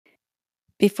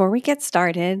Before we get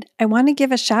started, I want to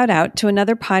give a shout out to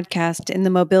another podcast in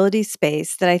the mobility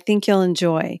space that I think you'll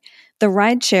enjoy, the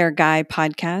Rideshare Guy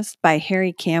podcast by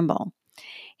Harry Campbell.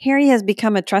 Harry has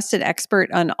become a trusted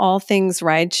expert on all things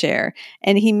rideshare,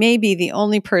 and he may be the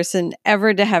only person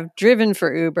ever to have driven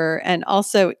for Uber and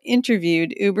also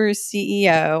interviewed Uber's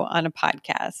CEO on a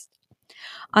podcast.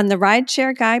 On the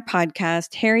Rideshare Guy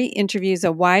podcast, Harry interviews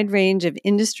a wide range of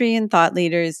industry and thought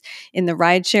leaders in the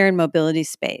rideshare and mobility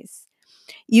space.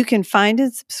 You can find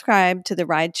and subscribe to the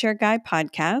Rideshare Guy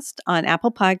podcast on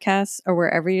Apple Podcasts or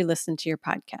wherever you listen to your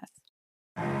podcasts.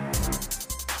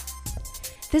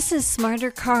 This is Smarter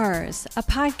Cars, a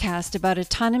podcast about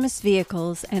autonomous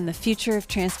vehicles and the future of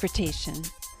transportation.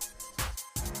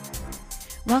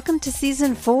 Welcome to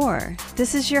Season 4.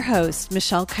 This is your host,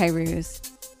 Michelle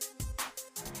Kairouz.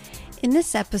 In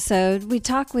this episode, we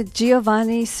talk with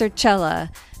Giovanni Cerchella,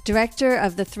 Director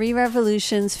of the Three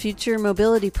Revolutions Future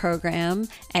Mobility Program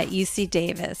at UC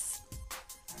Davis.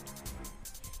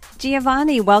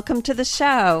 Giovanni, welcome to the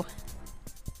show.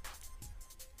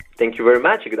 Thank you very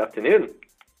much. Good afternoon.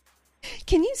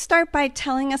 Can you start by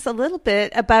telling us a little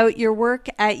bit about your work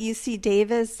at UC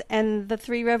Davis and the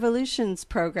Three Revolutions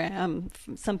Program?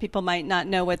 Some people might not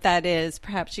know what that is.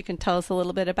 Perhaps you can tell us a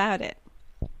little bit about it.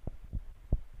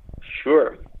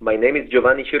 Sure. My name is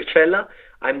Giovanni Cerchella.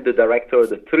 I'm the director of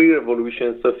the Three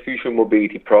Revolutions Future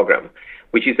Mobility Program,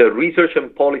 which is a research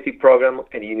and policy program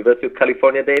at the University of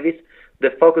California, Davis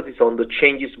that focuses on the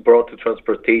changes brought to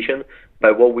transportation by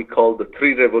what we call the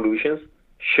Three Revolutions: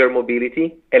 shared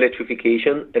mobility,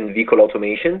 electrification, and vehicle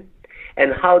automation,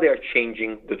 and how they are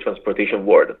changing the transportation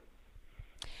world.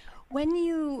 When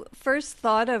you first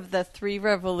thought of the Three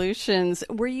Revolutions,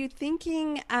 were you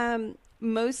thinking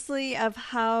mostly of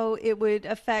how it would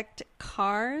affect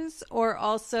cars or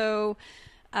also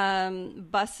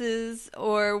buses,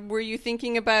 or were you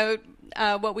thinking about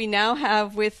what we now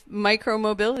have with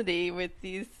micromobility, with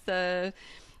these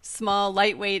small,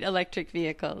 lightweight electric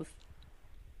vehicles?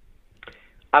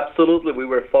 Absolutely. We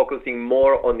were focusing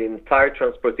more on the entire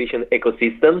transportation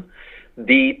ecosystem.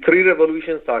 The Three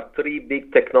Revolutions are three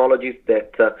big technologies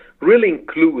that really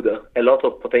include a lot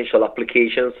of potential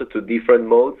applications to different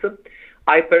modes.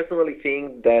 I personally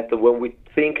think that when we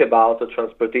think about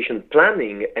transportation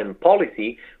planning and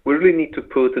policy, we really need to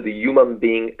put the human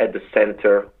being at the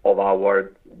center of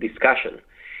our discussion.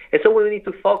 And so we need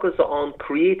to focus on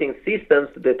creating systems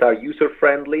that are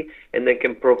user-friendly and that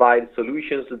can provide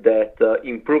solutions that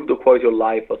improve the quality of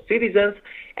life of citizens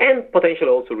and potentially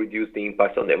also reduce the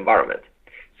impact on the environment.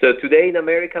 So today in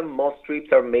America, most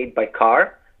trips are made by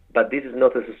car, but this is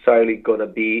not necessarily going to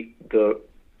be the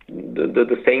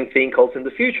same thing also in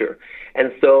the future.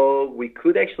 And so we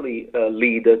could actually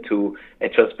lead to a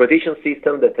transportation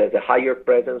system that has a higher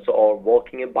presence of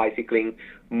walking and bicycling,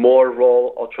 more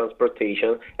role of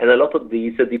transportation, and a lot of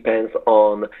these depends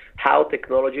on how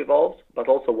technology evolves, but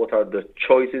also what are the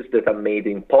choices that are made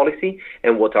in policy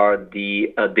and what are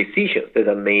the decisions that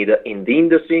are made in the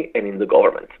industry and in the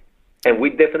government. And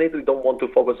we definitely don't want to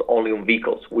focus only on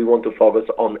vehicles. We want to focus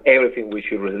on everything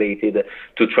which is related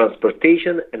to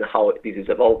transportation and how this is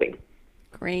evolving.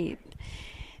 Great.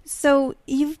 So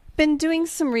you've been doing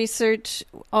some research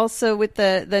also with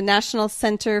the National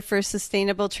Center for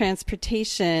Sustainable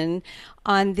Transportation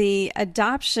on the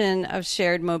adoption of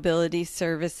shared mobility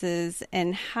services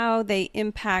and how they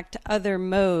impact other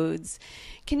modes.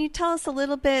 Can you tell us a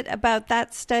little bit about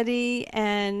that study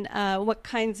and what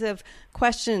kinds of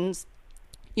questions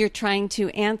you're trying to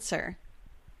answer?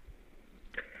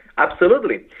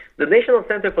 Absolutely. The National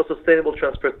Center for Sustainable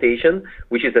Transportation,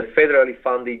 which is a federally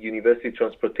funded university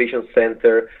transportation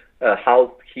center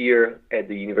housed here at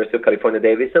the University of California,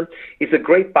 Davis, is a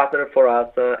great partner for us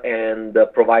and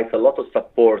provides a lot of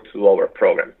support to our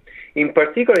program. In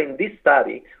particular, in this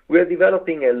study, we are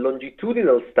developing a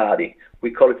longitudinal study.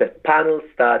 We call it a panel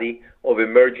study of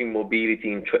emerging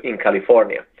mobility in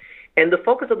California. And the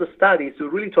focus of the study is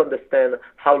really to understand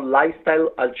how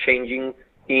lifestyles are changing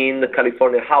in the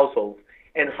California households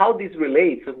and how this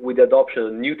relates with the adoption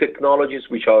of new technologies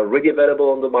which are already available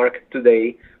on the market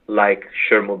today, like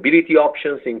shared mobility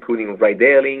options, including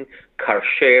ride-hailing, car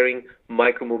sharing,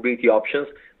 micromobility options,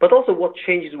 but also what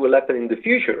changes will happen in the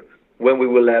future when we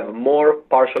will have more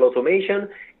partial automation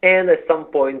and at some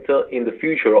point in the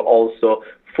future also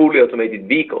fully automated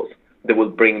vehicles that will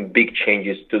bring big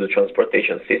changes to the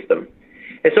transportation system.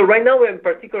 And so right now we're in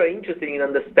particular interested in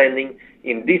understanding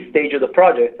in this stage of the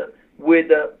project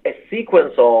with a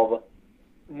sequence of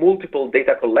multiple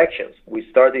data collections. We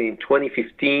started in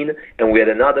 2015 and we had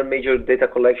another major data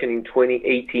collection in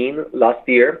 2018 last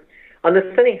year,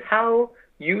 understanding how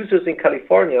users in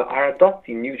California are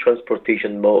adopting new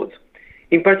transportation modes.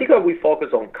 In particular, we focus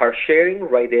on car sharing,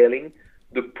 ride-hailing,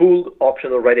 the pooled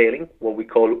option of ride-hailing, what we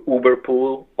call Uber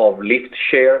pool or Lyft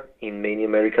share in many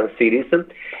American cities,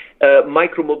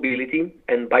 micromobility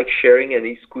and bike sharing and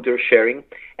e-scooter sharing,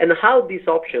 and how these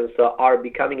options are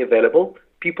becoming available,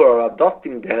 people are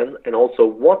adopting them, and also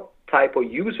what type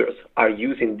of users are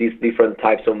using these different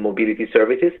types of mobility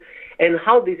services, and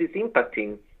how this is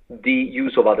impacting the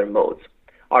use of other modes.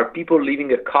 Are people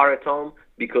leaving a car at home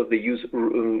because they use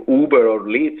Uber or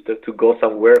Lyft to go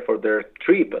somewhere for their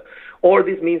trip? Or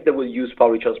this means they will use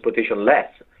public transportation less,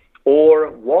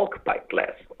 or walk bike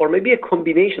less, or maybe a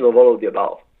combination of all of the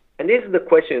above. And this is the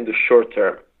question in the short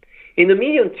term. In the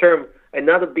medium term,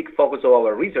 another big focus of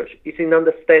our research is in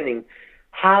understanding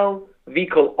how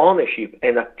vehicle ownership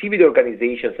and activity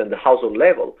organizations at the household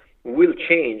level will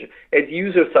change as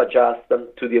users adjust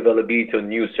to the availability of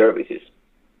new services.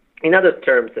 In other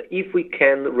terms, if we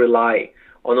can rely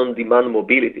on on-demand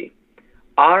mobility,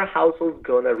 are households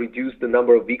going to reduce the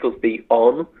number of vehicles they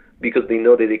own because they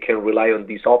know that they can rely on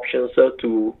these options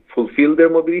to fulfill their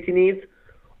mobility needs?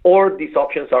 Or these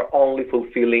options are only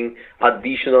fulfilling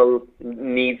additional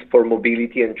needs for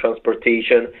mobility and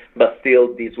transportation, but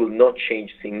still this will not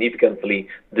change significantly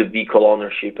the vehicle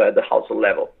ownership at the household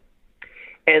level?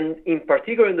 And in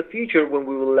particular in the future, when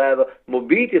we will have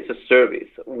mobility as a service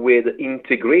with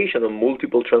integration of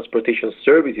multiple transportation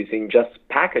services in just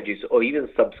packages or even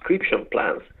subscription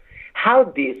plans,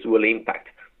 how this will impact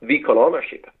vehicle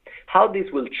ownership, how this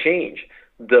will change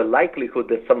the likelihood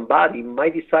that somebody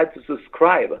might decide to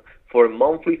subscribe for a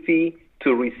monthly fee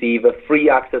to receive free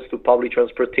access to public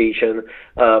transportation,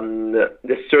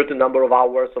 the certain number of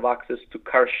hours of access to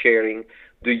car sharing,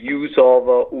 the use of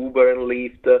Uber and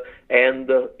Lyft and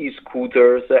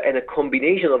e-scooters, and a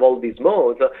combination of all these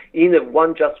modes in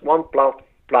one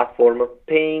platform,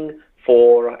 paying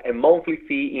for a monthly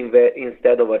fee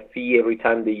instead of a fee every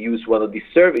time they use one of these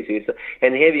services,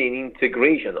 and having an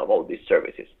integration of all these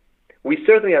services. We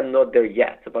certainly are not there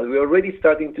yet, but we're already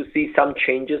starting to see some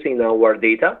changes in our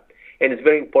data, and it's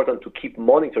very important to keep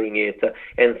monitoring it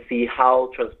and see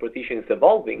how transportation is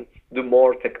evolving the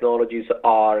more technologies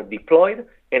are deployed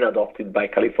and adopted by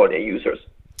California users.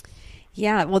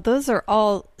 Yeah, well, those are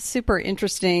all super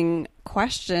interesting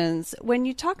questions. When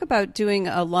you talk about doing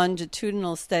a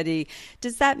longitudinal study,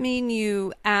 does that mean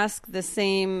you ask the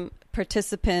same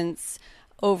participants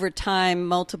over time,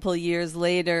 multiple years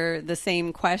later, the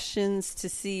same questions to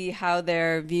see how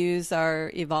their views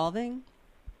are evolving?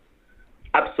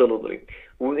 Absolutely.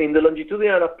 In the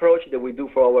longitudinal approach that we do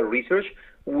for our research,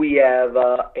 we have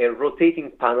a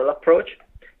rotating panel approach.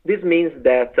 This means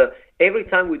that every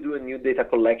time we do a new data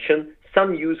collection,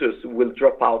 some users will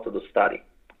drop out of the study.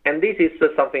 And this is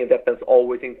something that happens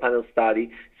always in panel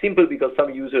study, simply because some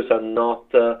users are not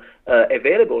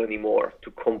available anymore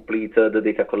to complete the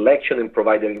data collection and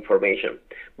provide their information.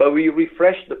 But we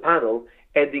refresh the panel,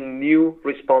 adding new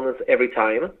respondents every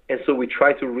time, and so we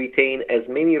try to retain as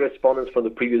many respondents from the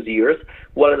previous years,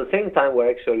 while at the same time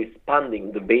we're actually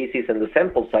expanding the basis and the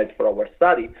sample size for our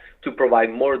study to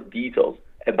provide more details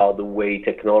about the way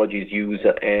technology is used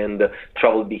and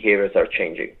travel behaviors are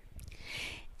changing.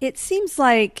 It seems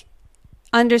like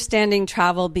understanding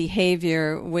travel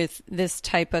behavior with this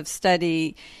type of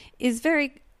study is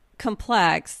very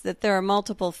complex, that there are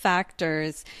multiple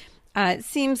factors. It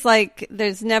seems like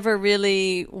there's never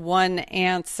really one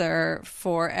answer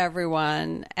for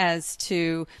everyone as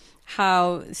to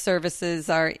how services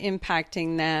are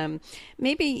impacting them.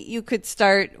 Maybe you could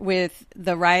start with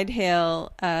the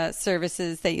ride-hail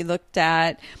services that you looked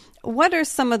at. What are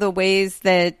some of the ways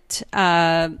that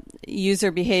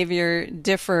user behavior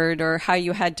differed, or how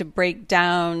you had to break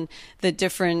down the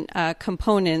different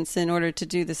components in order to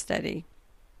do the study?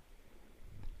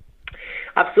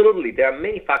 Absolutely. There are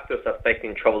many factors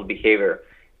affecting travel behavior.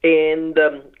 And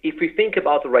if we think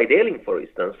about ride-hailing, for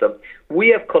instance, we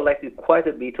have collected quite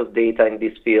a bit of data in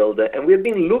this field, and we've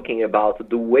been looking about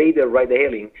the way that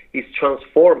ride-hailing is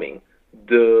transforming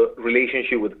the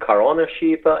relationship with car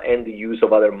ownership and the use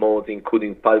of other modes,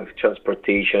 including public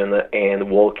transportation and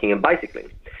walking and bicycling.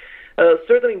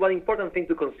 Certainly, one important thing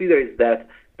to consider is that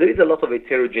there is a lot of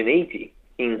heterogeneity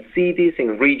in cities,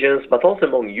 in regions, but also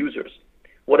among users.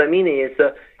 What I mean is,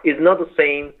 it's not the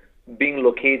same being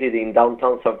located in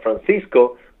downtown San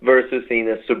Francisco versus in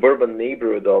a suburban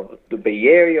neighborhood of the Bay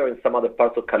Area or in some other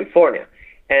parts of California.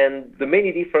 And the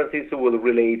many differences will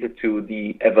relate to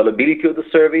the availability of the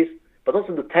service, but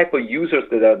also the type of users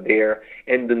that are there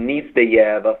and the needs they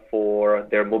have for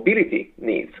their mobility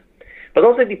needs. But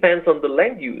also it depends on the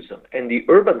land use and the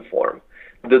urban form,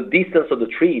 the distance of the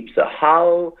trips,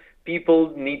 how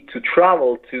people need to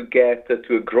travel to get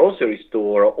to a grocery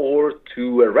store or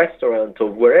to a restaurant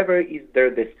or wherever is their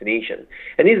destination.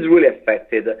 And it is really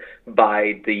affected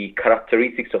by the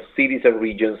characteristics of cities and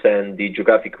regions and the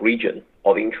geographic region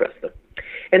of interest.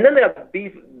 And then there are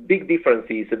big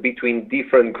differences between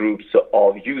different groups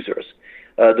of users.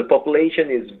 The population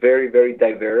is very, very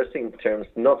diverse in terms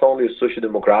not only of social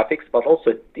demographics, but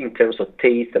also in terms of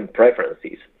taste and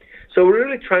preferences. So we're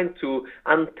really trying to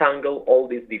untangle all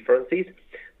these differences.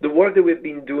 The work that we've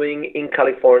been doing in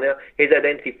California has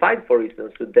identified, for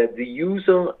instance, that the use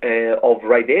of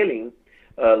ride-hailing,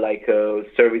 like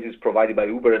services provided by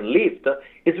Uber and Lyft,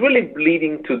 is really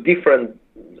leading to different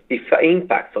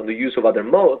impacts on the use of other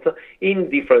modes in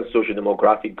different social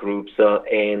demographic groups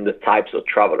and types of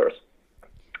travelers.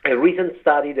 A recent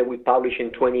study that we published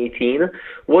in 2018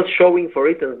 was showing, for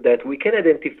instance, that we can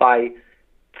identify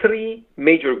three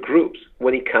major groups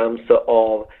when it comes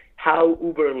of how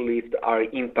Uber and Lyft are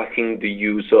impacting the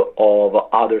use of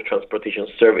other transportation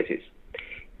services.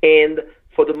 And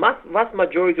for the vast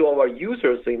majority of our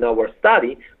users in our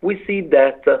study, we see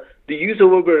that the use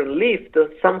of Uber and Lyft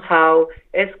somehow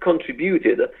has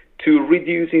contributed to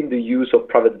reducing the use of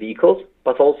private vehicles,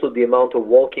 but also the amount of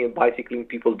walking and bicycling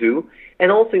people do,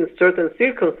 and also in certain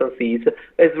circumstances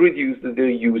has reduced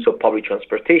the use of public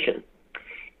transportation.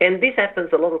 And this happens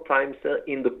a lot of times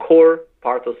in the core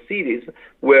part of cities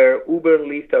where Uber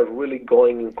and Lyft are really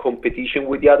going in competition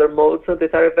with the other modes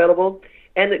that are available.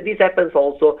 And this happens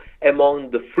also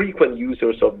among the frequent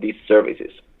users of these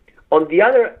services. On the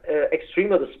other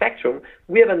extreme of the spectrum,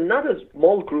 we have another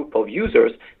small group of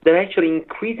users that are actually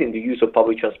increasing the use of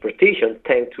public transportation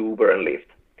thanks to Uber and Lyft.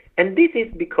 And this is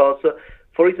because,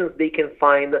 for instance, they can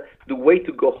find the way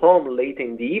to go home late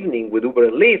in the evening with Uber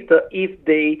and Lyft if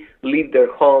they leave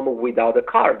their home without a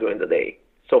car during the day.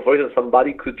 So, for instance,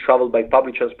 somebody could travel by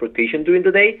public transportation during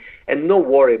the day and no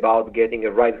worry about getting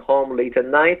a ride home late at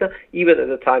night, even at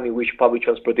a time in which public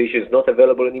transportation is not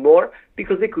available anymore,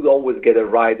 because they could always get a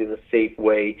ride in a safe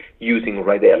way using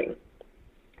ride-hailing.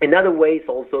 Another way is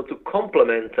also to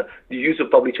complement the use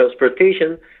of public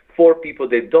transportation for people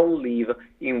that don't live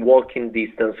in walking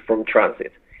distance from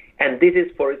transit. And this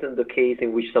is, for instance, the case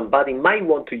in which somebody might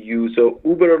want to use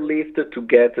Uber or Lyft to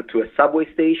get to a subway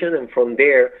station and from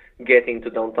there get into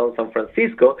downtown San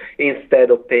Francisco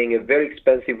instead of paying a very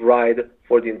expensive ride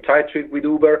for the entire trip with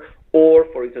Uber, or,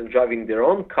 for instance, driving their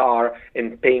own car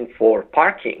and paying for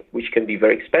parking, which can be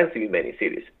very expensive in many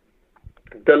cities.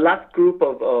 The last group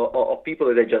of people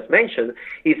that I just mentioned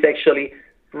is actually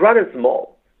rather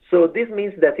small. So this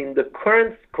means that in the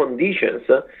current conditions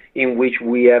in which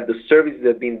we have the services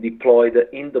that have been deployed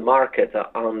in the market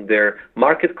under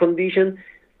market condition,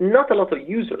 not a lot of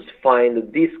users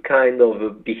find this kind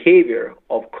of behavior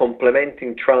of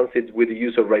complementing transit with the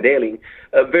use of ride-hailing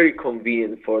very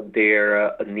convenient for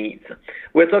their needs.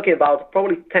 We're talking about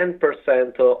probably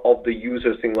 10% of the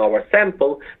users in our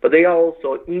sample, but they are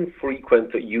also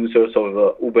infrequent users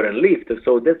of Uber and Lyft.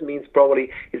 So this means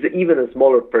probably is even a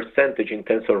smaller percentage in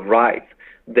terms of rides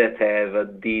that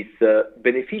have this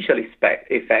beneficial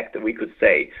effect, we could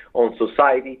say, on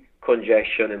society,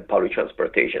 congestion, and public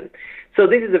transportation. So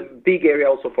this is a big area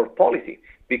also for policy,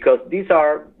 because these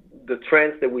are the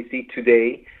trends that we see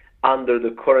today under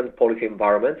the current policy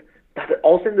environment. But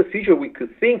also in the future, we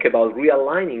could think about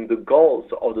realigning the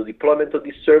goals of the deployment of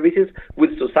these services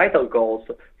with societal goals,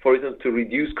 for instance, to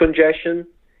reduce congestion,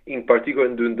 in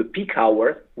particular during the peak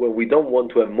hours, where we don't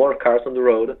want to have more cars on the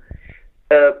road,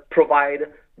 provide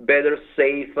better,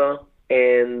 safe,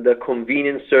 and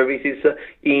convenient services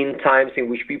in times in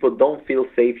which people don't feel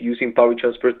safe using public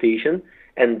transportation.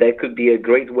 And that could be a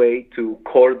great way to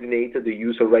coordinate the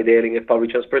use of ride-hailing and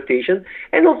public transportation,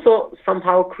 and also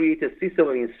somehow create a system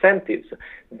of incentives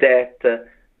that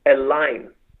align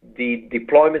the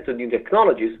deployment of new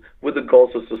technologies with the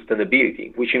goals of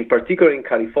sustainability, which in particular in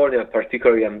California are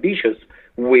particularly ambitious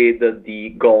with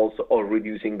the goals of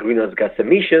reducing greenhouse gas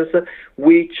emissions,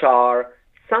 which are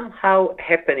somehow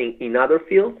happening in other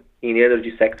fields, in the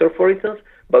energy sector, for instance,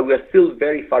 but we are still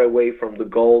very far away from the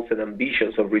goals and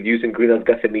ambitions of reducing greenhouse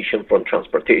gas emissions from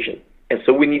transportation. And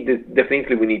so we need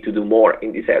to do more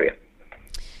in this area.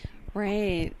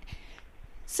 Right.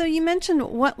 So you mentioned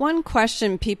one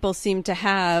question people seem to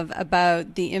have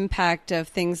about the impact of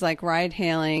things like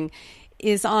ride-hailing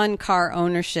is on car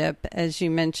ownership, as you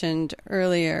mentioned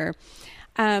earlier.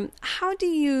 How do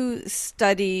you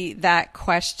study that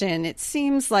question? It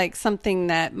seems like something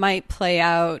that might play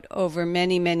out over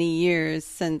many, many years,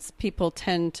 since people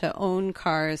tend to own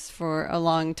cars for a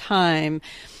long time.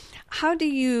 How do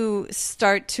you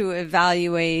start to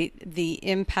evaluate the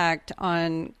impact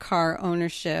on car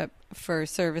ownership for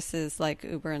services like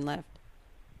Uber and Lyft?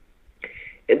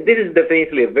 And this is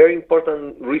definitely a very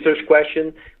important research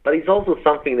question, but it's also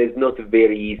something that is not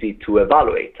very easy to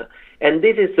evaluate. And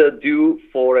this is due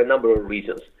for a number of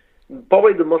reasons.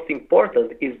 Probably the most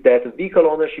important is that vehicle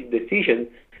ownership decisions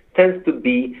tends to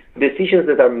be decisions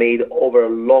that are made over a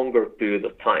longer period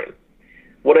of time.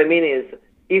 What I mean is,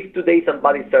 if today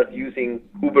somebody starts using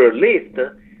Uber or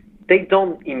Lyft, they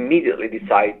don't immediately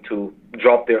decide to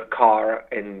drop their car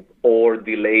or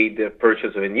delay the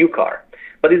purchase of a new car.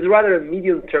 But it's rather a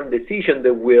medium-term decision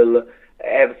that will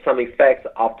have some effects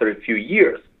after a few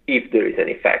years, if there is an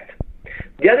effect.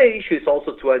 The other issue is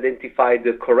also to identify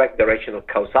the correct direction of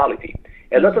causality.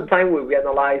 A lot of time when we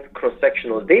analyze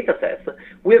cross-sectional data sets,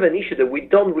 we have an issue that we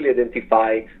don't really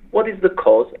identify what is the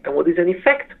cause and what is an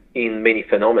effect in many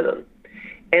phenomena.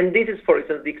 And this is, for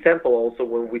instance, the example also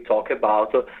when we talk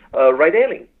about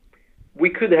ride-hailing. We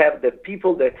could have the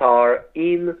people that are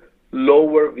in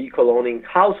lower vehicle-owning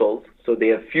households, so they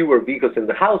have fewer vehicles in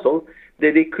the household,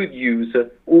 that they could use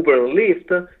Uber and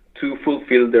Lyft to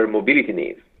fulfill their mobility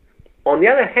needs. On the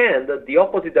other hand, the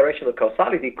opposite direction of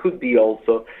causality could be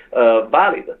also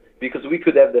valid, because we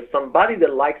could have somebody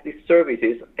that likes these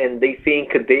services and they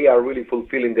think they are really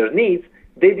fulfilling their needs,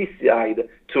 they decide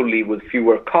to live with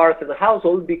fewer cars in the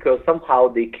household because somehow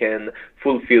they can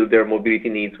fulfill their mobility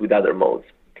needs with other modes.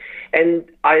 And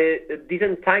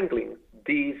disentangling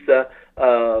this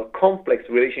complex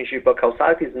relationship of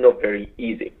causality is not very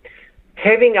easy.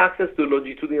 Having access to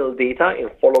longitudinal data and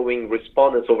following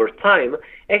respondents over time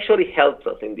actually helps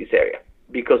us in this area,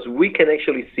 because we can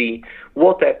actually see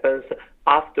what happens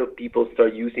after people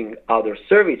start using other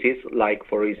services, like,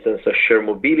 for instance, shared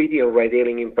mobility and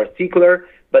ride-hailing in particular,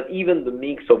 but even the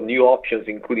mix of new options,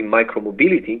 including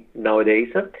micromobility nowadays,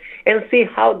 and see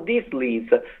how this leads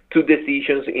to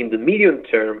decisions in the medium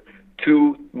term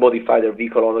to modify their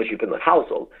vehicle ownership in the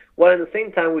household, while at the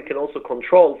same time we can also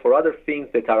control for other things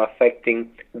that are affecting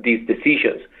these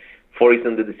decisions. For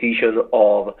instance, the decision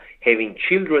of having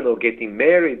children or getting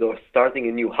married or starting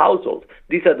a new household.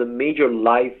 These are the major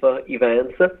life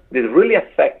events that are really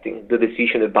affecting the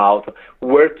decision about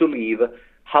where to live,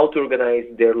 how to organize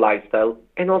their lifestyle,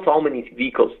 and also how many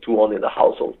vehicles to own in the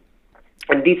household.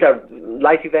 And these are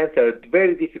life events that are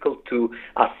very difficult to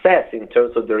assess in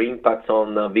terms of their impacts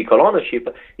on vehicle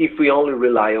ownership if we only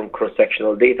rely on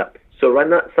cross-sectional data. So right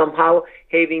now, somehow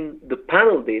having the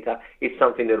panel data is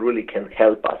something that really can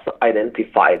help us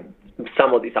identify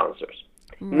some of these answers.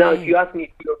 Right. Now, if you ask me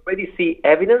if we already see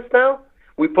evidence now,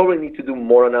 we probably need to do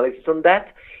more analysis on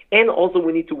that. And also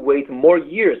we need to wait more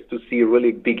years to see a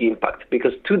really big impact,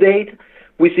 because to date,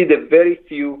 we see that very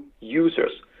few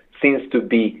users seems to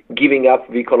be giving up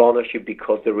vehicle ownership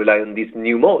because they rely on these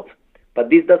new modes. But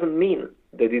this doesn't mean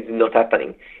that this is not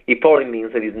happening. It probably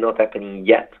means that it's not happening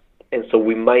yet. And so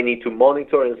we might need to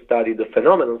monitor and study the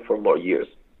phenomenon for more years.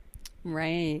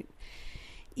 Right.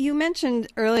 You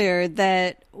mentioned earlier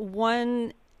that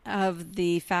one of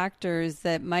the factors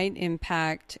that might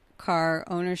impact car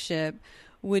ownership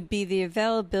would be the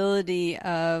availability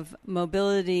of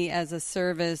mobility as a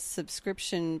service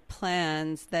subscription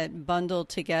plans that bundle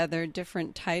together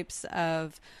different types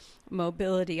of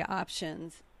mobility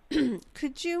options.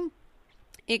 Could you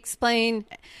explain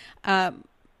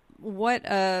what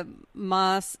a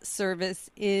MaaS service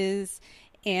is,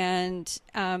 and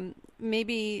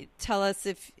maybe tell us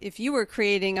if you were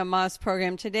creating a MaaS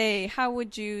program today, how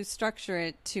would you structure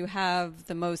it to have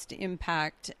the most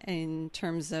impact in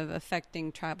terms of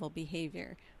affecting travel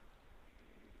behavior?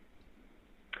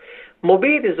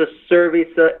 Mobility as a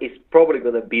service is probably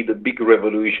going to be the big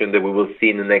revolution that we will see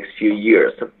in the next few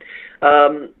years.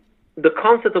 The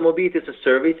concept of mobility as a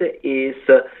service is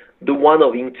the one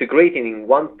of integrating in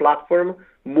one platform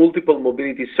multiple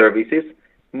mobility services,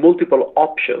 multiple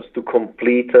options to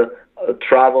complete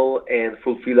travel and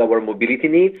fulfill our mobility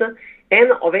needs,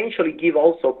 and eventually give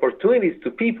also opportunities to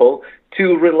people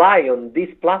to rely on this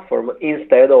platform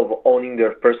instead of owning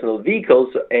their personal vehicles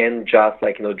and just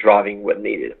driving when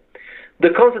needed. The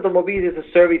concept of mobility as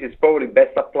a service is probably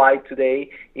best applied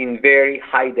today in very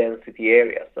high density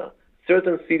areas.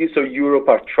 Certain cities of Europe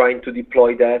are trying to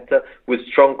deploy that with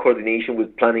strong coordination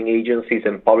with planning agencies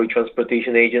and public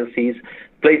transportation agencies.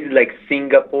 Places like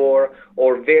Singapore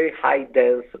or very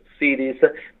high-dense cities,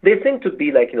 they seem to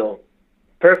be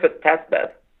perfect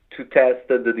testbed to test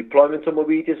the deployment of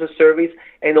mobility as a service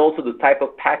and also the type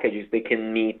of packages they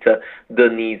can meet the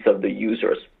needs of the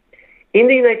users. In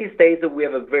the United States, we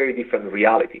have a very different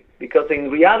reality, because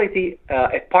in reality,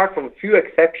 apart from a few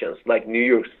exceptions like New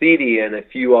York City and a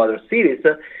few other cities,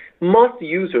 most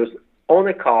users own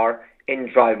a car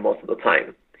and drive most of the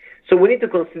time. So we need to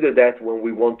consider that when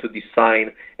we want to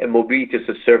design a mobility as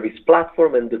a service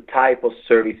platform and the type of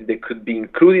service that could be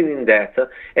included in that,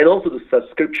 and also the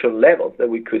subscription levels that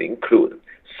we could include.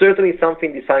 Certainly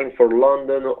something designed for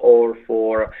London or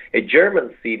for a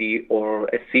German city or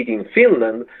a city in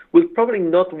Finland will probably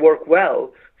not work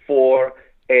well for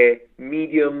a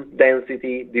medium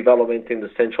density development in the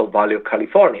Central Valley of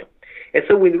California. And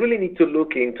so we really need to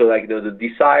look into the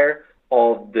desire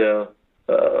of the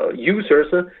users,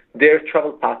 their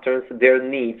travel patterns, their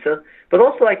needs, but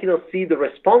also see the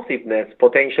responsiveness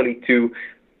potentially to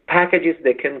packages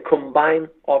that can combine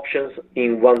options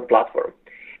in one platform.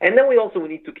 And then we also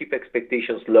need to keep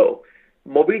expectations low.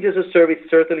 Mobility as a service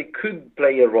certainly could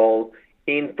play a role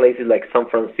in places like San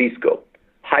Francisco,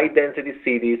 high-density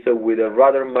cities with a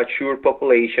rather mature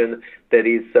population that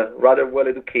is rather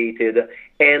well-educated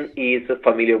and is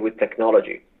familiar with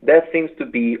technology. That seems to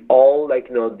be all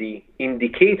the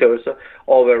indicators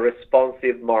of a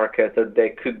responsive market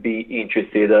that could be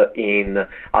interested in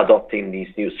adopting these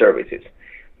new services.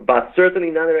 But certainly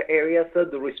in other areas,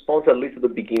 the response, at least at the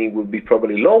beginning, will be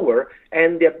probably lower,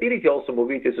 and the ability also of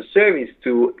mobility as a service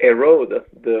to erode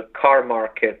the car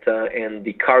market and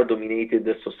the car-dominated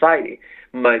society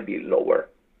might be lower.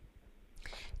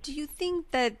 Do you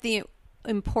think that the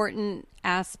important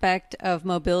aspect of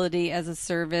mobility as a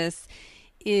service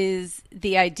is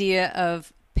the idea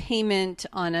of payment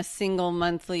on a single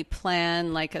monthly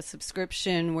plan, like a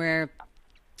subscription where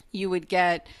you would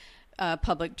get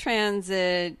public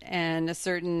transit and a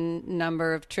certain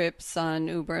number of trips on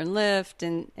Uber and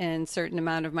Lyft and certain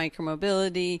amount of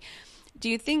micromobility? Do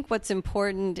you think what's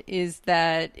important is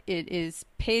that it is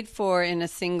paid for in a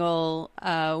single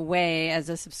way as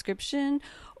a subscription,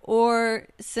 or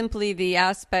simply the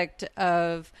aspect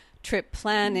of trip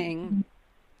planning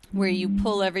where you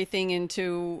pull everything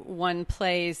into one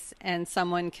place and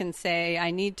someone can say, I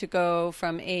need to go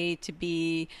from A to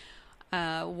B.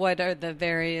 What are the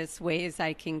various ways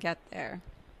I can get there?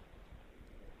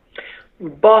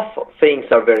 Both things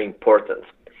are very important.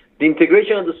 The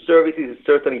integration of the services is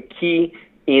certainly key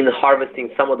in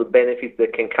harvesting some of the benefits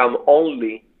that can come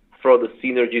only through the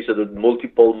synergies of the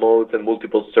multiple modes and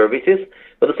multiple services.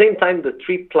 But at the same time, the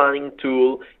trip planning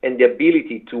tool and the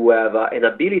ability to have an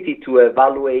ability to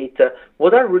evaluate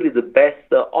what are really the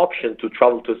best options to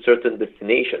travel to a certain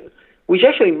destination, which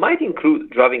actually might include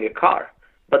driving a car,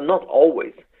 but not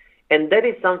always. And that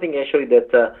is something actually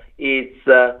that is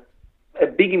a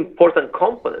big important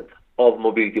component of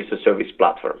mobility as a service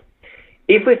platform.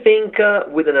 If we think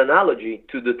with an analogy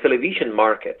to the television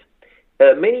market,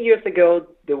 many years ago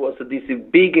there was this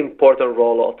big important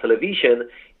role of television,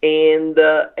 and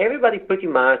everybody pretty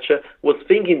much was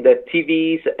thinking that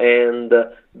TVs and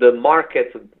the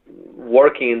market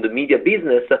working in the media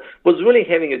business was really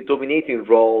having a dominating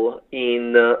role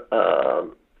in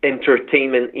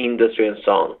entertainment industry and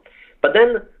so on. But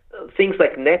then things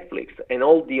like Netflix and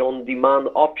all the on-demand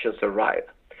options arrived.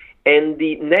 And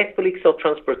the Netflix of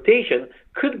transportation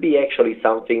could be actually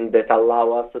something that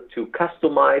allow us to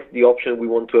customize the option we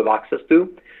want to have access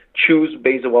to, choose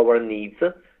based on our needs,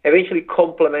 eventually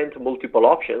complement multiple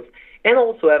options, and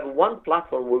also have one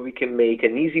platform where we can make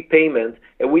an easy payment,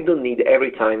 and we don't need every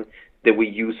time that we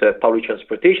use a public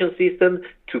transportation system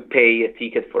to pay a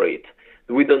ticket for it.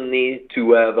 We don't need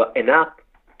to have an app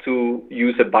to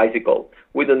use a bicycle.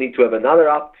 We don't need to have another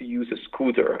app to use a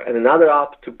scooter and another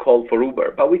app to call for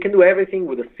Uber. But we can do everything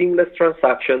with a seamless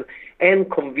transaction and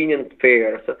convenient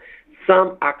fares,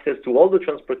 some access to all the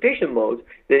transportation modes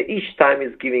that each time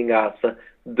is giving us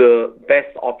the best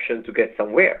option to get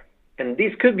somewhere. And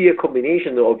this could be a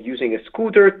combination of using a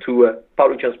scooter to a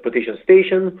public transportation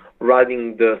station,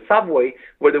 riding the subway,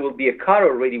 where there will be a car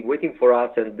already waiting for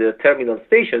us at the terminal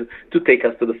station to take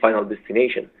us to the final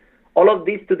destination. All of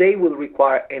this today will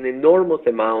require an enormous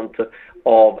amount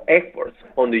of effort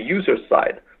on the user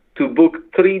side to book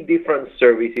 3 different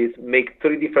services, make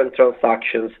 3 different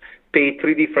transactions, pay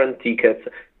 3 different tickets,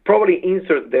 probably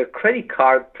insert their credit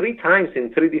card 3 times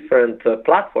in 3 different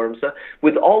platforms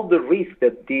with all the risk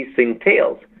that this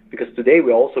entails. Because today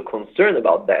we're also concerned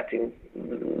about that, in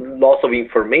loss of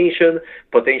information,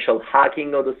 potential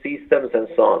hacking of the systems, and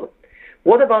so on.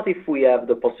 What about if we have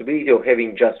the possibility of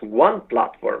having just one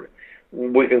platform?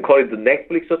 We can call it the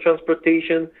Netflix of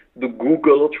transportation, the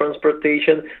Google of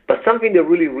transportation, but something that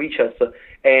really reaches us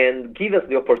and give us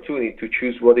the opportunity to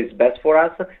choose what is best for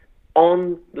us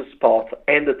on the spot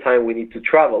and the time we need to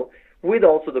travel, with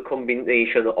also the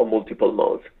combination of multiple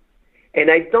modes. And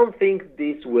I don't think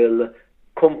this will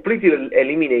completely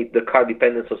eliminate the car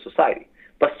dependence of society.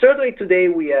 But certainly today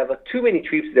we have too many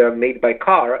trips that are made by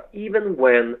car, even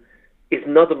when it's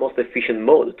not the most efficient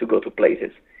mode to go to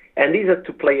places. And these are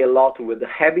to play a lot with the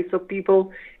habits of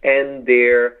people and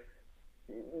their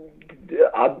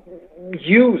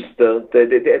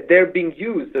they're being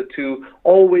used to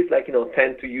always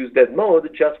tend to use that mode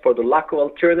just for the lack of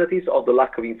alternatives or the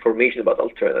lack of information about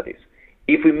alternatives.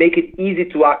 If we make it easy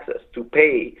to access, to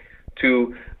pay,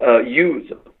 to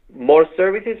use more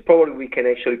services, probably we can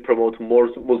actually promote more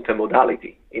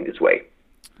multimodality in this way.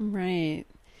 Right.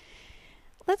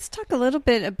 Let's talk a little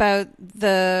bit about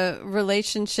the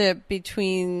relationship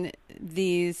between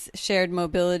these shared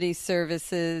mobility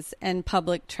services and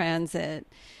public transit.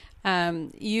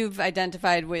 You've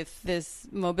identified with this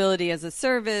mobility as a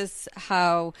service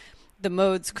how the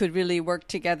modes could really work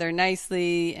together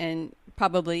nicely and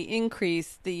probably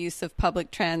increase the use of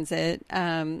public transit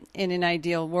in an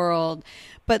ideal world.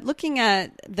 But looking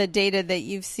at the data that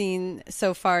you've seen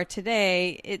so far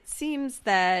today, it seems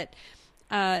that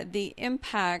the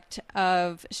impact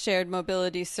of shared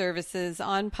mobility services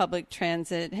on public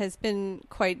transit has been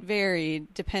quite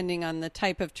varied depending on the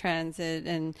type of transit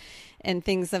and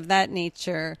things of that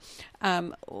nature.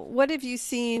 What have you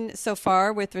seen so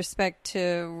far with respect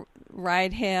to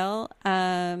ride hail?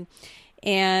 And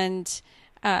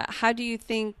how do you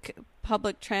think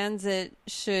public transit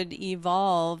should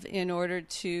evolve in order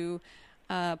to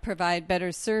provide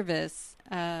better service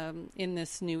in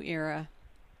this new era?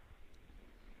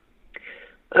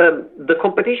 The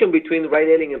competition between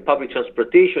ride-hailing and public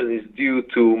transportation is due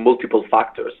to multiple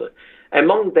factors.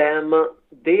 Among them,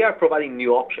 they are providing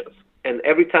new options. And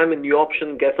every time a new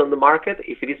option gets on the market,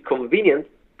 if it is convenient,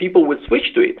 people will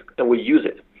switch to it and will use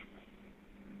it.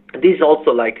 This is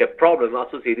also like a problem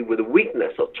associated with the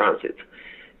weakness of transit.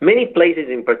 Many places,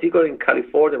 in particular in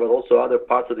California, but also other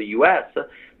parts of the U.S.,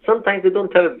 sometimes they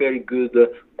don't have a very good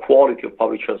quality of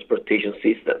public transportation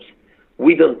systems.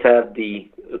 We don't have the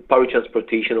public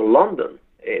transportation in London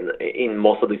in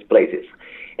most of these places.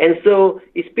 And so,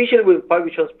 especially when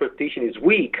public transportation is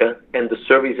weak and the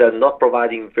services are not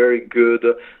providing very good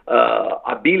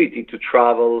ability to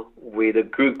travel with a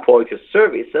good quality of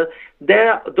service,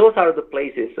 those are the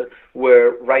places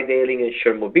where ride-hailing and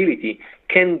shared mobility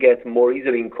can get more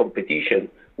easily in competition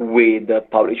with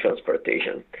public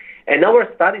transportation. And our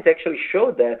studies actually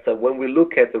show that when we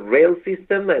look at the rail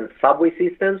system and subway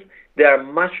systems, they are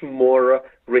much more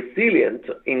resilient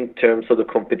in terms of the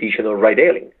competition of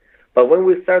ride-hailing. But when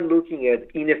we start looking at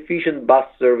inefficient bus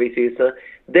services,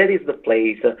 that is the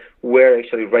place where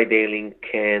actually ride-hailing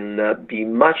can be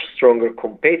much stronger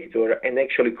competitor and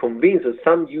actually convince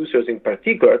some users in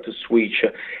particular to switch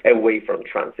away from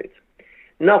transit.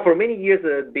 Now, for many years,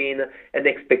 there has been an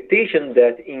expectation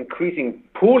that increasing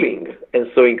pooling, and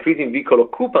so increasing vehicle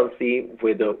occupancy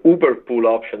with the Uber pool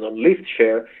option or Lyft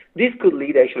share, this could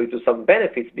lead actually to some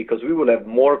benefits because we will have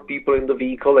more people in the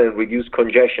vehicle and reduce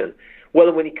congestion.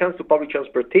 Well, when it comes to public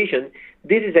transportation,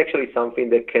 this is actually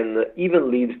something that can even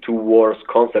lead to worse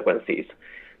consequences.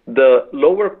 The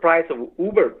lower price of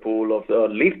Uber pool, of the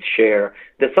Lyft share,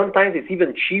 that sometimes is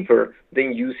even cheaper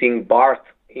than using BART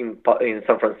in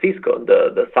San Francisco,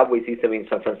 the subway system in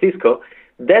San Francisco,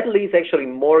 that leads actually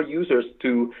more users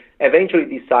to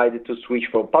eventually decide to switch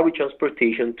from public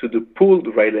transportation to the pooled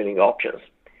ride-hailing options.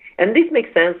 And this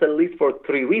makes sense at least for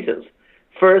three reasons.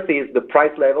 First is the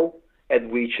price level at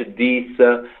which these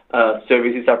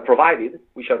services are provided,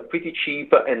 which are pretty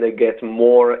cheap and they get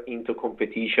more into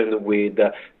competition with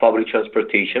public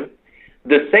transportation.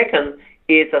 The second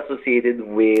is associated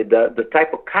with the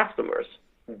type of customers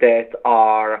that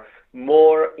are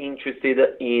more interested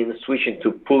in switching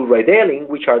to pool ride-hailing,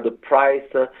 which are the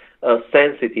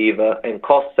price-sensitive and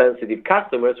cost-sensitive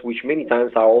customers, which many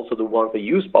times are also the ones that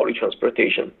use public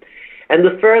transportation. And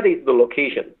the third is the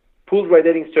location. Pool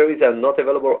ride-hailing services are not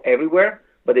available everywhere,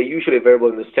 but they're usually available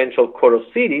in the central core of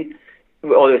city,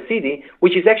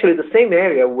 which is actually the same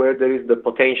area where there is the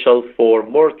potential for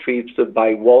more trips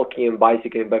by walking and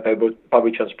bicycling by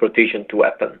public transportation to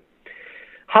happen.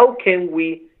 How can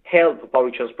we help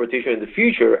public transportation in the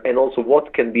future, and also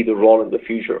what can be the role in the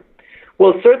future?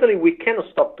 Well, certainly we cannot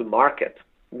stop the market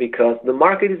because the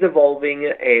market is evolving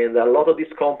and a lot of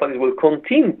these companies will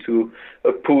continue to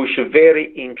push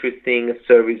very interesting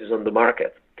services on the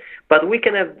market. But we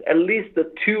can have at least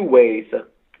two ways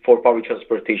for public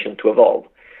transportation to evolve.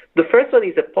 The first one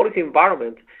is a policy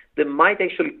environment that might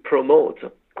actually promote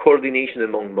coordination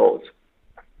among modes.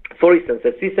 For instance,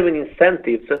 a system of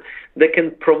incentives that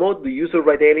can promote the use of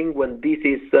ride-hailing when this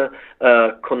is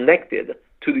connected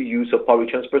to the use of public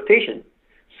transportation.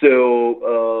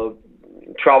 So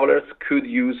travelers could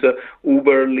use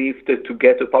Uber, Lyft to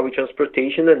get to public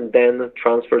transportation and then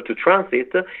transfer to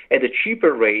transit at a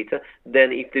cheaper rate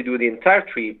than if they do the entire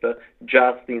trip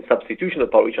just in substitution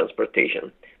of public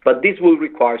transportation. But this will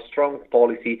require strong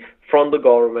policy from the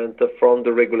government, from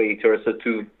the regulators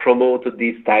to promote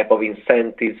these type of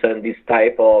incentives and this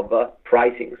type of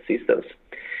pricing systems.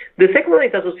 The second one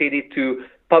is associated to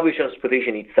public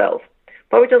transportation itself.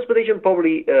 Public transportation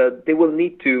probably they will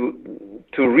need to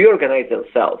reorganize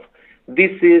themselves.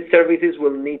 These services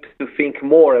will need to think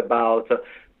more about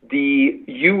the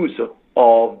use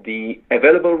of the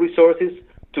available resources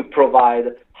to provide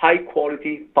high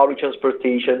quality public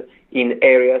transportation in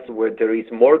areas where there is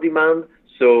more demand,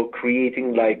 so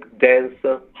creating like dense,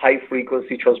 high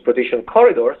frequency transportation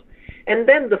corridors. And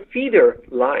then the feeder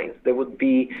lines, that would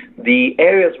be the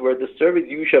areas where the service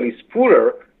usually is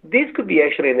poorer. This could be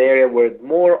actually an area where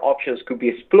more options could be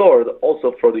explored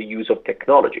also for the use of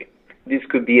technology. This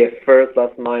could be a first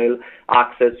last mile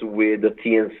access with the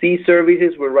TNC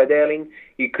services with ride-hailing.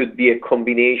 It could be a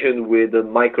combination with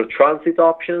microtransit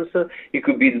options. It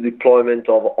could be the deployment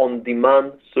of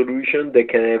on-demand solutions that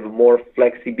can have more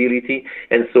flexibility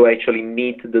and so actually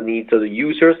meet the needs of the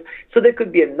users. So there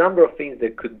could be a number of things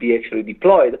that could be actually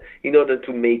deployed in order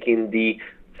to making the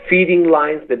feeding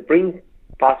lines that bring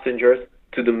passengers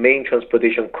to the main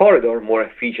transportation corridor more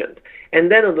efficient. And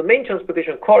then on the main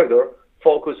transportation corridor,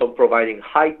 focus on providing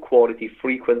high-quality,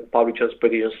 frequent public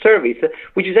transportation service,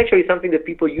 which is actually something that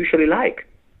people usually like.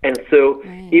 And so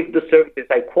if the service is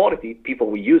high quality,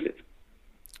 people will use it.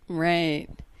 Right.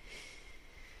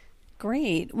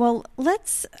 Great. Well,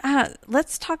 let's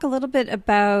talk a little bit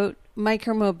about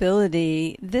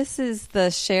micromobility. This is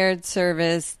the shared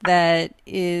service that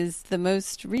is the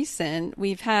most recent.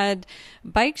 We've had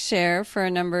bike share for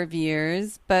a number of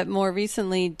years, but more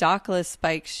recently dockless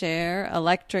bike share,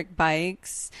 electric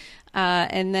bikes,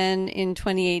 and then in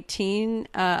 2018,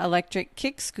 electric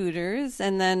kick scooters.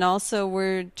 And then also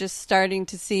we're just starting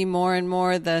to see more and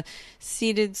more the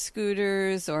seated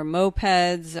scooters or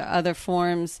mopeds or other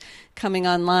forms coming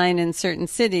online in certain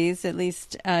cities, at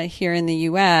least here in the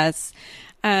U.S.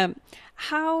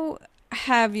 How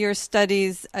have your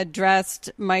studies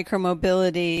addressed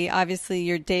micromobility? Obviously,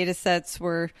 your data sets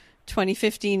were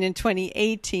 2015 and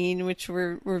 2018, which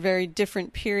were very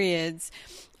different periods.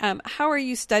 How are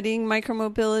you studying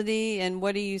micromobility, and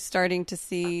what are you starting to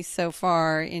see so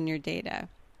far in your data?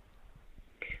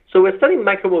 So we're studying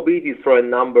micromobility through a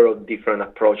number of different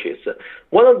approaches.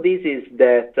 One of these is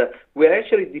that we're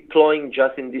actually deploying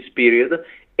just in this period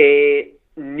a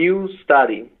new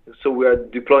study. So we are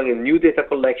deploying a new data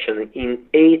collection in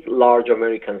 8 large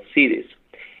American cities.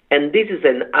 And this is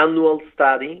an annual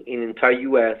study in the entire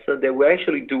U.S. that we're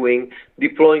actually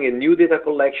deploying a new data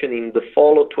collection in the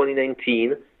fall of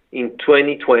 2019, in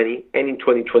 2020, and in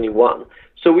 2021.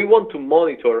 So we want to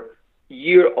monitor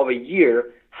year over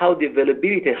year how the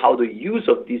availability and how the use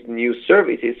of these new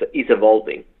services is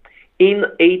evolving. In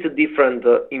 8 different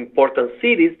important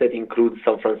cities that include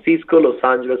San Francisco, Los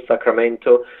Angeles,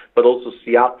 Sacramento, but also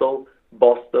Seattle,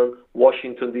 Boston,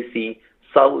 Washington, D.C.,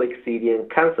 Salt Lake City, and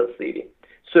Kansas City.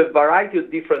 So a variety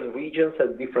of different regions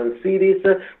and different cities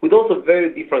with also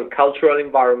very different cultural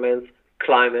environments,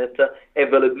 climate,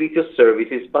 availability of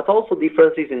services, but also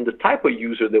differences in the type of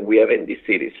user that we have in these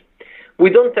cities. We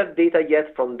don't have data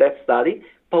yet from that study,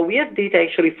 but we have data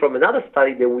actually from another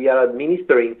study that we are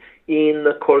administering in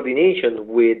coordination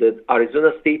with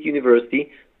Arizona State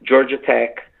University, Georgia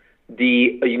Tech,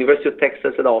 the University of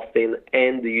Texas at Austin,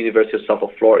 and the University of South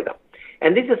Florida.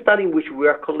 And this is a study in which we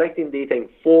are collecting data in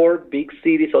 4 big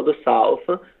cities of the South: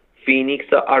 Phoenix,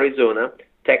 Arizona,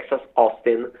 Texas,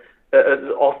 Austin,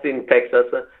 Texas,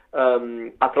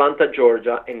 Atlanta,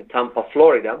 Georgia, and Tampa,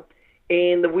 Florida.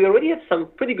 And we already have some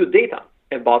pretty good data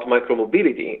about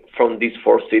micromobility from these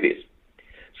 4 cities.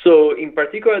 So in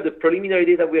particular, the preliminary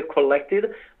data we have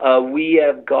collected, we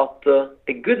have got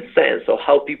a good sense of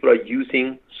how people are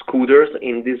using scooters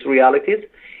in these realities,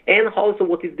 and also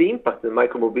what is the impact that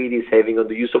micromobility is having on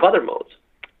the use of other modes,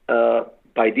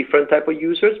 by different type of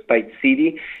users, by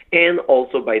city, and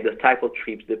also by the type of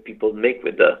trips that people make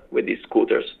with these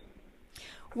scooters.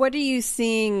 What are you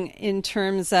seeing in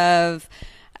terms of,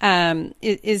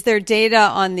 is there data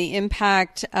on the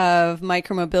impact of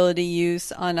micromobility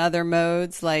use on other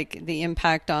modes, like the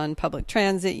impact on public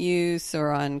transit use or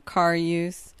on car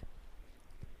use?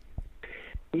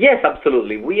 Yes,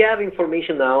 absolutely. We have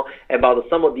information now about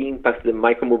some of the impacts that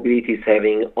micromobility is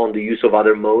having on the use of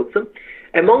other modes.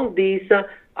 Among these,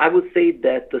 I would say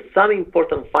that some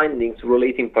important findings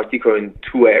relating particularly in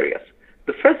 2 areas.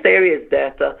 The first area is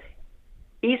that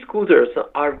e-scooters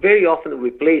are very often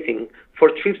replacing for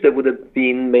trips that would have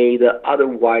been made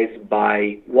otherwise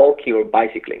by walking or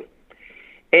bicycling.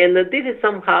 And this is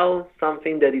somehow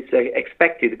something that is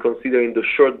expected considering the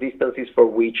short distances for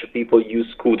which people use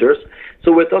scooters.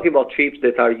 So we're talking about trips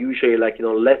that are usually like,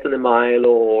 less than a mile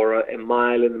or a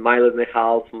mile and a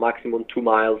half, maximum 2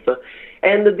 miles.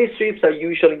 And these trips are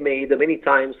usually made many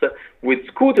times with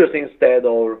scooters instead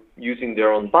of using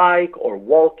their own bike or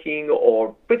walking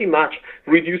or pretty much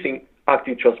reducing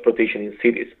active transportation in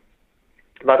cities.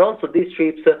 But also these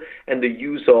trips and the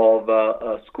use of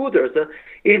scooters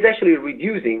is actually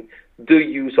reducing the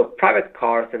use of private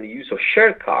cars and the use of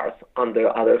shared cars under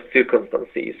other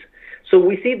circumstances. So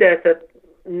we see that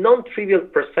non-trivial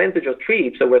percentage of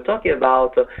trips, so we're talking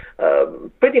about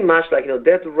pretty much like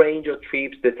that range of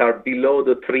trips that are below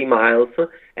the 3 miles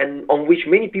and on which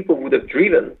many people would have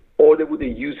driven or they would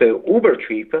have used an Uber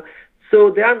trip. So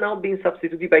they are now being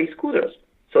substituted by scooters.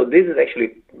 So this is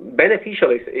actually beneficial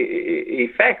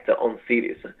effect on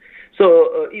cities.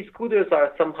 So e-scooters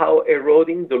are somehow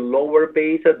eroding the lower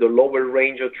base, the lower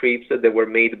range of trips that were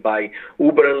made by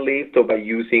Uber and Lyft or by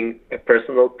using a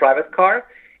personal private car.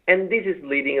 And this is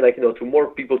leading to more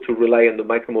people to rely on the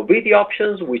micromobility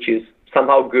options, which is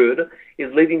somehow good.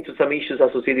 Is leading to some issues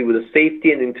associated with the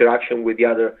safety and interaction with the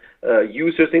other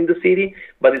users in the city,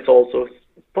 but it's also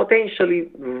potentially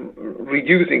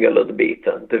reducing a little bit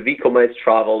the vehicle mass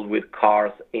travel with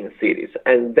cars in cities,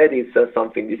 and that is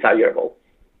something desirable.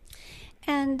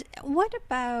 And what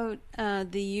about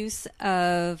the use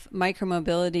of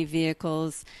micromobility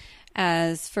vehicles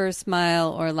as first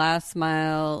mile or last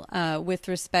mile with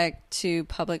respect to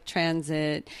public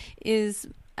transit?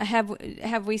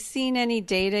 Have we seen any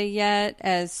data yet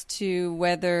as to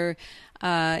whether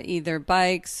either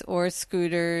bikes or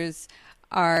scooters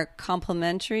are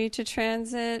complementary to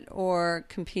transit or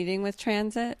competing with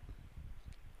transit?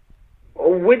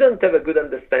 We don't have a good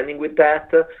understanding with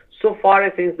that. So far,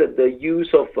 it seems that the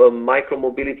use of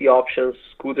micromobility options,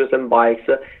 scooters and bikes,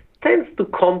 tends to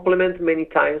complement many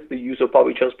times the use of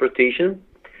public transportation.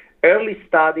 Early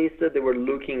studies, they were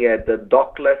looking at the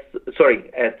docked-based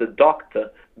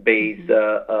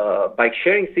bike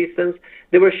sharing systems.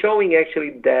 They were showing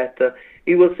actually that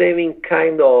it was having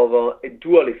kind of a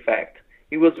dual effect.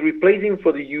 It was replacing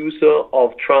for the use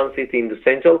of transit in the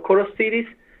central core of cities,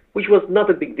 which was not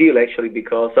a big deal actually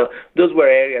because those were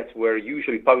areas where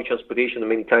usually public transportation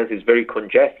many times is very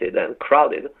congested and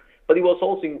crowded, but it was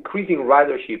also increasing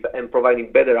ridership and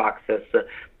providing better access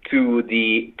to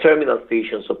the terminal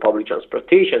stations of public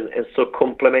transportation and so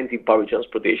complementing public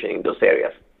transportation in those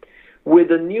areas. With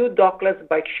the new dockless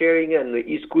bike sharing and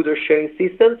e-scooter sharing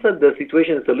systems, the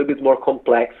situation is a little bit more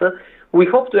complex. We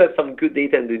hope to have some good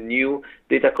data in the new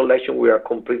data collection we are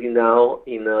completing now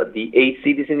in the 8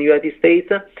 cities in the United States.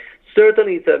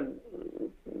 Certainly,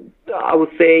 I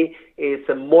would say it's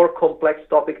a more complex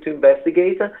topic to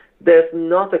investigate. There's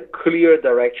not a clear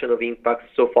direction of impact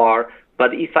so far,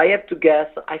 but if I have to guess,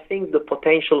 I think the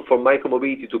potential for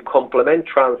micromobility to complement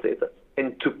transit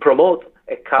and to promote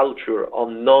a culture of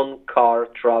non-car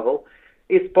travel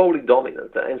is probably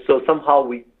dominant. And so somehow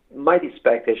we might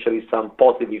expect actually some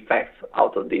positive effects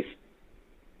out of this.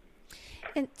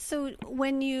 And so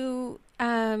when you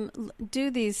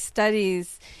do these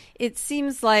studies, it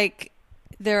seems like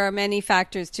there are many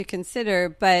factors to consider,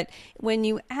 but when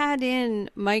you add in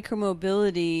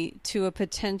micromobility to a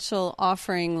potential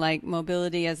offering like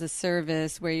mobility as a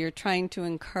service where you're trying to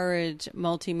encourage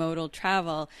multimodal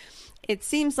travel, it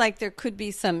seems like there could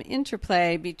be some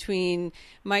interplay between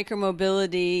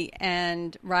micromobility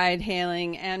and ride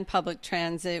hailing and public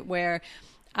transit where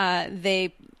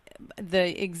the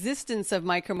existence of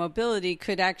micromobility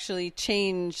could actually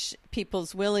change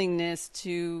people's willingness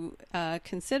to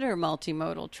consider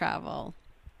multimodal travel.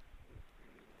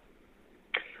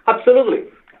 Absolutely.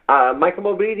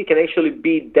 Micromobility can actually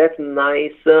be that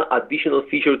nice additional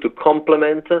feature to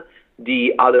complement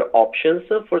the other options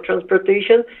for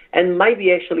transportation and might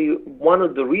be actually one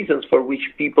of the reasons for which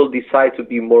people decide to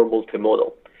be more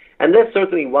multimodal. And that's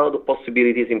certainly one of the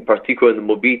possibilities, in particular in the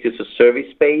mobility as a service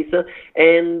space,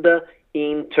 and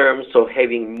in terms of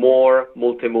having more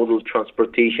multimodal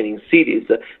transportation in cities,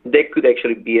 that could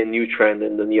actually be a new trend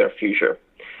in the near future.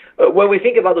 When we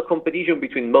think about the competition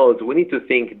between modes, we need to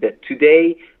think that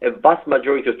today a vast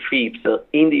majority of trips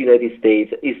in the United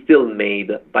States is still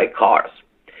made by cars.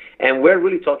 And we're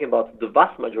really talking about the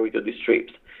vast majority of these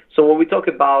trips. So when we talk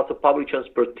about public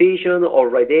transportation or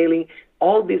ride-hailing,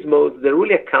 all these modes, they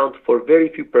really account for very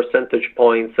few percentage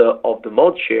points of the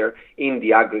mode share in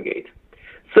the aggregate.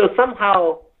 So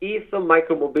somehow, if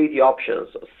micromobility options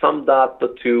summed up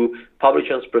to public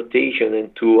transportation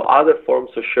and to other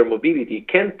forms of shared mobility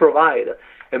can provide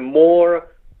a more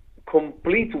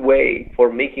complete way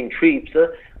for making trips,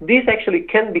 this actually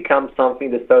can become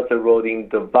something that starts eroding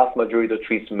the vast majority of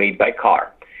trips made by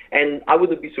car. And I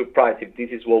wouldn't be surprised if this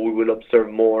is what we will observe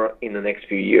more in the next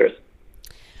few years.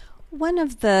 One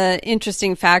of the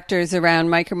interesting factors around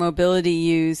micromobility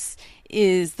use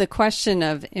is the question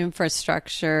of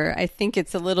infrastructure. I think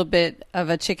it's a little bit of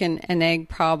a chicken and egg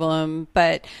problem,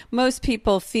 but most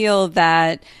people feel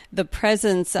that the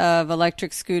presence of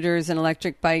electric scooters and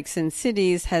electric bikes in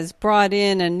cities has brought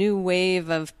in a new wave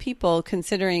of people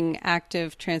considering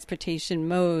active transportation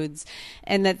modes,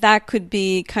 and that could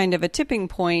be kind of a tipping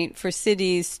point for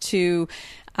cities to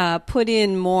put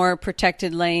in more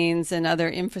protected lanes and other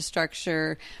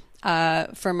infrastructure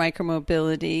for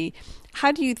micromobility.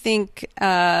 How do you think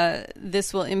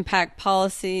this will impact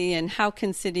policy, and how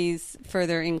can cities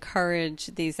further encourage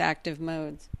these active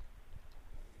modes?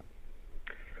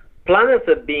 Planners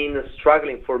have been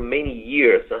struggling for many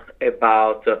years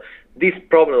about this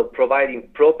problem of providing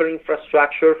proper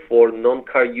infrastructure for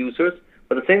non-car users,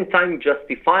 but at the same time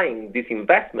justifying these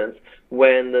investments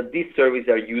when these services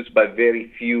are used by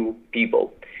very few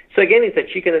people. So again, it's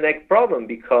a chicken and egg problem,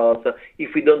 because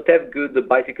if we don't have good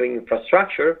bicycling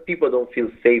infrastructure, people don't feel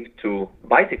safe to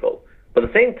bicycle. But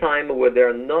at the same time, where there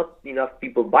are not enough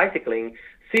people bicycling,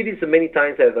 cities many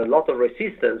times have a lot of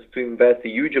resistance to invest a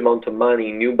huge amount of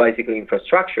money in new bicycling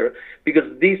infrastructure, because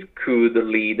this could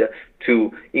lead to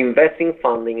investing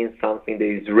funding in something that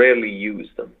is rarely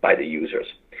used by the users.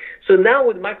 So now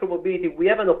with micromobility, we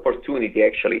have an opportunity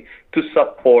actually to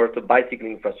support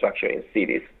bicycling infrastructure in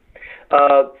cities.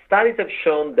 Studies have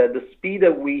shown that the speed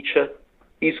at which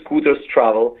e-scooters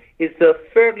travel is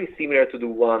fairly similar to the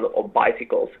one of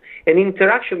bicycles. And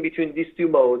interaction between these two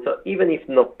modes, even if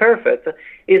not perfect,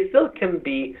 it still can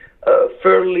be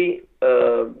fairly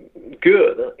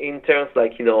good in terms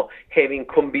like, having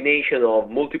combination of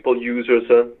multiple users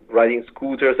riding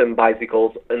scooters and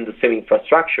bicycles in the same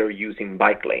infrastructure using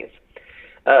bike lanes.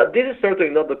 This is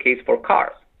certainly not the case for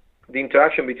cars. The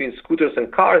interaction between scooters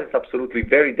and cars is absolutely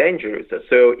very dangerous.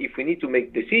 So if we need to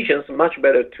make decisions, much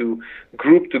better to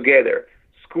group together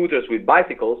scooters with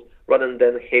bicycles rather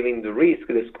than having the risk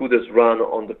that scooters run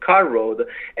on the car road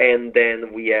and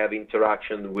then we have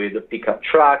interaction with pickup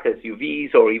trucks,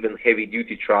 SUVs, or even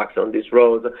heavy-duty trucks on these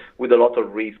roads with a lot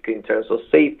of risk in terms of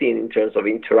safety and in terms of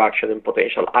interaction and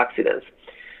potential accidents.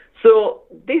 So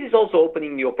this is also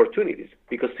opening new opportunities,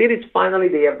 because cities finally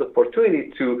they have the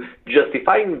opportunity to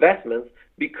justify investments,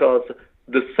 because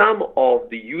the sum of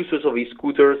the users of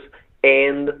e-scooters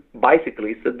and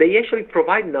bicyclists, they actually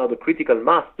provide now the critical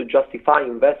mass to justify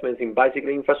investments in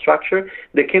bicycling infrastructure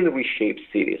that can reshape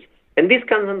cities. And this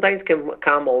can sometimes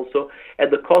come also at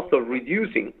the cost of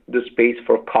reducing the space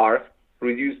for cars,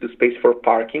 reduce the space for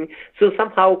parking, so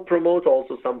somehow promote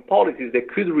also some policies that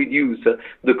could reduce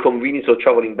the convenience of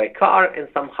traveling by car and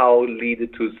somehow lead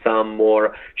to some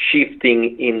more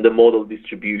shifting in the modal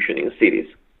distribution in cities.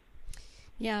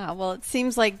 Yeah, well, it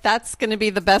seems like that's going to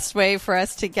be the best way for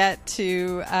us to get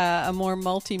to a more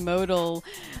multimodal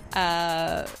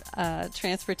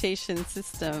transportation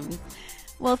system.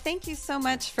 Well, thank you so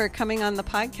much for coming on the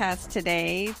podcast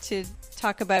today to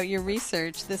talk about your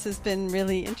research. This has been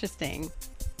really interesting.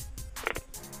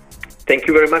 Thank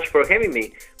you very much for having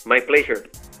me. My pleasure.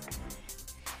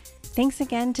 Thanks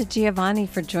again to Giovanni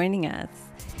for joining us.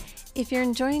 If you're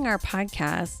enjoying our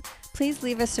podcast, please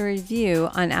leave us a review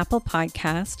on Apple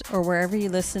Podcast or wherever you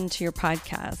listen to your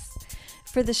podcasts.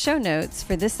 For the show notes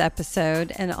for this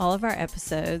episode and all of our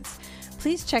episodes,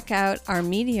 please check out our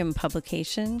Medium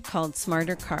publication called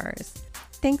Smarter Cars.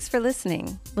 Thanks for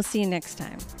listening. We'll see you next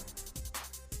time.